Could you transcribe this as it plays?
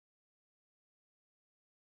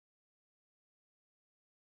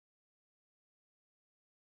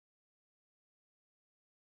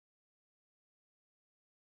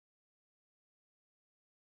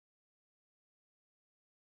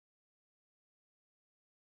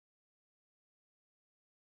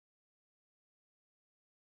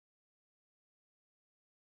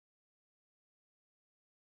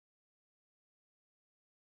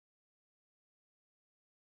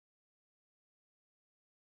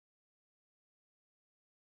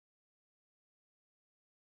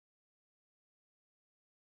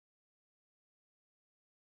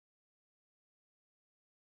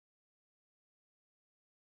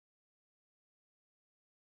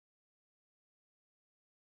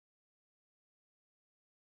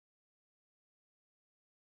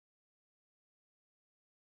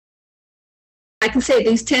I can say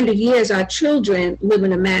these tender years, our children live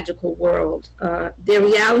in a magical world. Their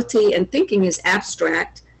reality and thinking is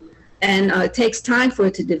abstract, and it takes time for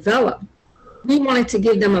it to develop. We wanted to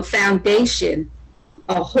give them a foundation,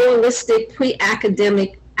 a holistic,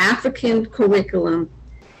 pre-academic African curriculum.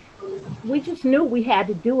 We just knew we had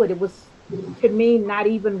to do it. It was, to me, not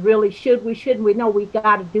even really shouldn't we? No, we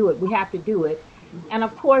got to do it. We have to do it. And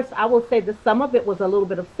of course, I will say that some of it was a little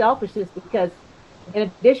bit of selfishness because in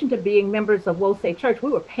addition to being members of Wosay Church,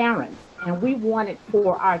 we were parents, and we wanted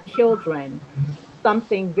for our children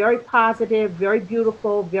something very positive, very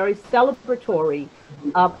beautiful, very celebratory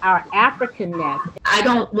of our Africanness. I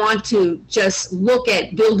don't want to just look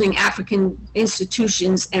at building African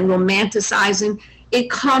institutions and romanticizing.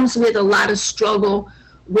 It comes with a lot of struggle,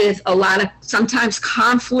 with a lot of sometimes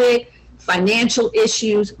conflict, financial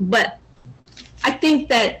issues, but I think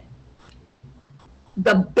that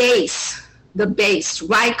the base,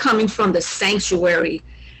 right, coming from the sanctuary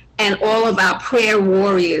and all of our prayer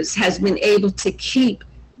warriors has been able to keep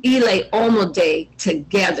Ile Omode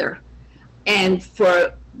together. And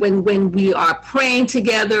for when we are praying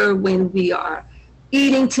together, when we are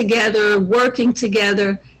eating together, working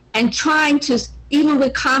together, and trying to, even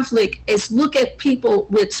with conflict, is look at people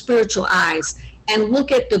with spiritual eyes and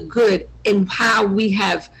look at the good in how we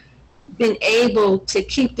have been able to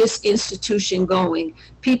keep this institution going.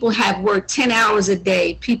 People have worked 10 hours a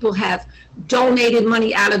day. People have donated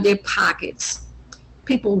money out of their pockets.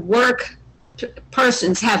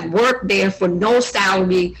 Persons have worked there for no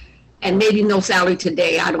salary, and maybe no salary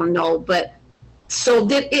today, I don't know. But so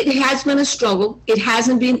it has been a struggle. It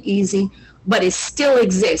hasn't been easy, but it still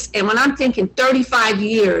exists. And when I'm thinking 35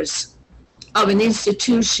 years of an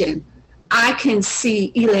institution, I can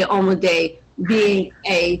see Ile Omode being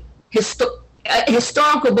a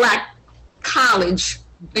historical Black college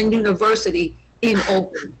and university in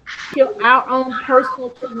Oakland. Our own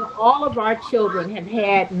personal children, all of our children have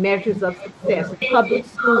had measures of success. Public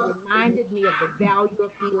school reminded me of the value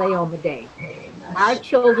of Ile Omode. Our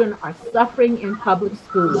children are suffering in public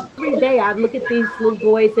school. Every day I look at these little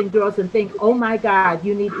boys and girls and think, oh my God,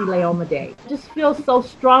 you need Ile Omode. I just feel so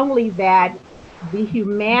strongly that the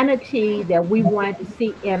humanity that we wanted to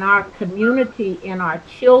see in our community, in our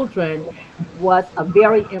children, was a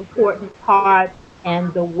very important part,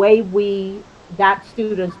 and the way we got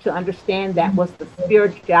students to understand that was the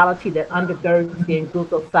spirituality that undergirds the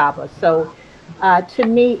Nguzo Saba. So to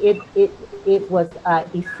me, it was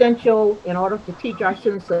essential in order to teach our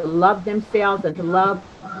students to love themselves and to love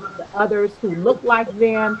the others who look like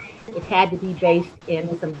them. It had to be based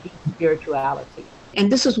in some deep spirituality. And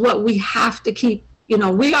this is what we have to keep. You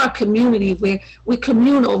know, we are a community where we're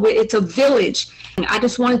communal, where it's a village. And I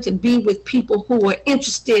just wanted to be with people who were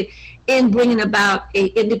interested in bringing about an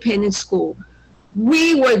independent school.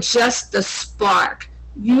 We were just the spark.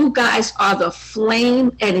 You guys are the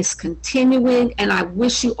flame, and it's continuing. And I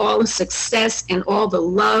wish you all the success and all the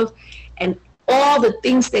love and all the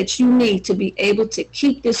things that you need to be able to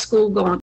keep this school going.